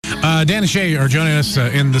Dan and Shay are joining us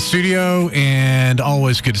in the studio, and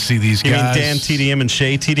always good to see these guys. You mean Dan TDM and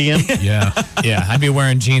Shay TDM? Yeah. Yeah, I'd be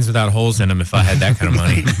wearing jeans without holes in them if I had that kind of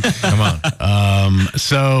money. Come on.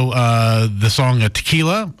 So the song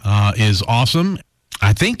Tequila is awesome.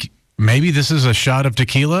 I think maybe this is a shot of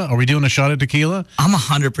tequila. Are we doing a shot of tequila? I'm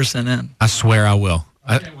 100% in. I swear I will.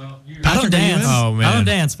 I don't dance. Oh, man. I don't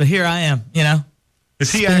dance, but here I am, you know.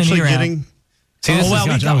 Is he actually getting... See, this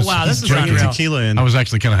wow, this is unreal. Tequila in. I was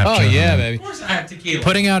actually kind of Oh, yeah, baby. Of course I have tequila.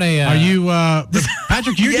 Putting out a... Are you...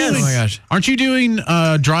 Patrick, you're Yes. doing... Oh, my gosh. Aren't you doing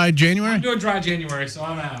dry January? I'm doing dry January, so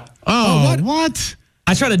I'm out. Oh, what?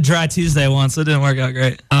 I tried a dry Tuesday once. It didn't work out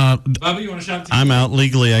great. Bubba, you want a shot of tequila? I'm out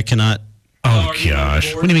legally. I cannot. Oh, are you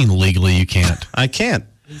gosh. bored? What do you mean legally you can't? I can't.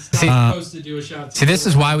 He's not supposed to do a shot of See, this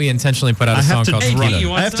is why we intentionally put out a I song have to called Hey, Tequila. you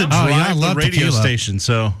want I have to some? Oh, drive yeah, I the love radio tequila. station,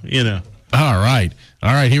 so, you know. All right.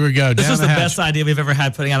 All right, here we go. This Down was the hatch. best idea we've ever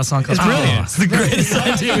had, putting out a song called brilliant. It's the greatest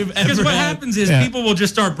idea we've ever Because what had. happens is Yeah. people will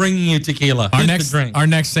just start bringing you tequila. Our Just to drink.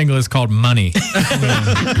 next single is called Money.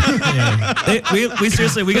 We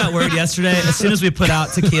seriously, we got word yesterday. As soon as we put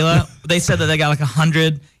out tequila, they said that they got like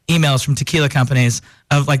 100 emails from tequila companies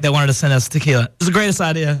of like they wanted to send us tequila. It was the greatest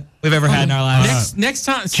idea we've ever had in our lives. Next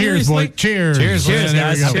time, Cheers, seriously, boy. Cheers. Cheers, Cheers, man. There we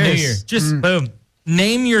guys. go. Happy New Year. Cheers. just Boom.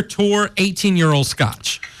 name your tour 18-year-old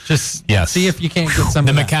scotch. Just Yes. see if you can't get some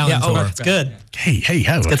The of that. McAllen Yeah, oh, tour. it's good. Hey,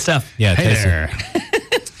 how? Good stuff. Yeah, Hey taste it. there.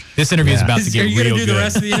 This interview is Yeah. about to Are get you real going to do good. the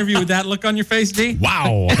rest of the interview with that look on your face, D?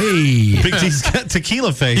 Wow. Hey. Big D's got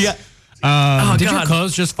tequila face. Yeah. Oh, did your God.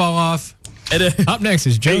 clothes just fall off? Up next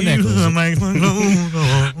is Joe Nichols. No one many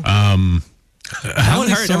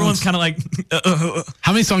heard. Everyone's songs- kind of like,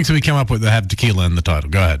 How many songs have we come up with that have tequila in the title?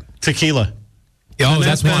 Go ahead. Tequila. Oh,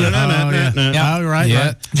 that's one. Yeah. Oh, right. Yeah.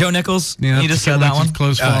 Right. Joe Nichols. Yeah, You just said tequila that makes one. his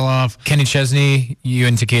clothes fall off. Kenny Chesney, you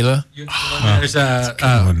and Tequila. There's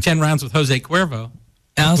 10 rounds with Jose Cuervo.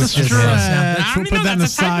 Yeah, Let's that's we'll I put mean, that in the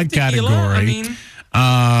that's a type side of tequila. category.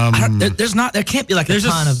 I mean, there can't be like there's a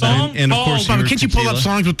ton a of them. song And of course, called, Bobby, can't you pull up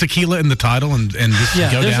songs with tequila in the title and just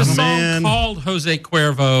go there's down a them? song Man. called Jose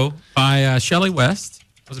Cuervo by Shelley West.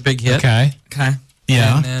 It was a big hit. Okay. Okay.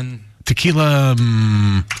 Yeah. And then Tequila.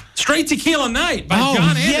 Straight Tequila Night by Oh, John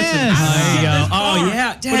Anderson. yes. How did There you we get go. this Oh, far yeah.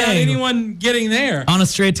 Without Dang. anyone getting there. On a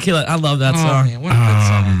straight tequila. I love that Oh, song. man, what a good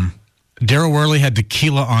song. Daryl Worley had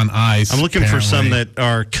Tequila on Ice. I'm looking for some apparently. that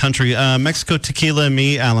are country. Mexico Tequila,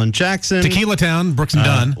 me, Alan Jackson. Tequila Town, Brooks and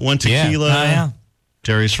Dunn. One Tequila. Oh, yeah.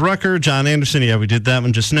 Darius Rucker, John Anderson. Yeah, we did that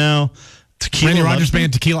one just now. Tequila. Randy Rogers Love-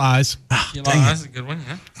 Band, Tequila Eyes. That's a good one,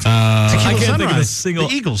 yeah. I Tequila can't think of a Sunrise. single.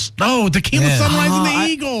 The Eagles. Oh, Tequila Yeah. Sunrise and the I-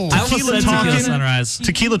 Eagles. I almost Tequila said Tequila Talking. Sunrise.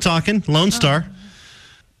 Tequila Talking, Lone Star.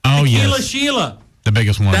 Oh, Tequila yes. Sheila. The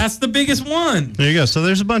biggest one. That's the biggest one. There you go. So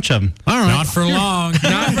there's a bunch of them. All right. Not for long.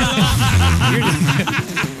 Not for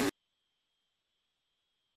long.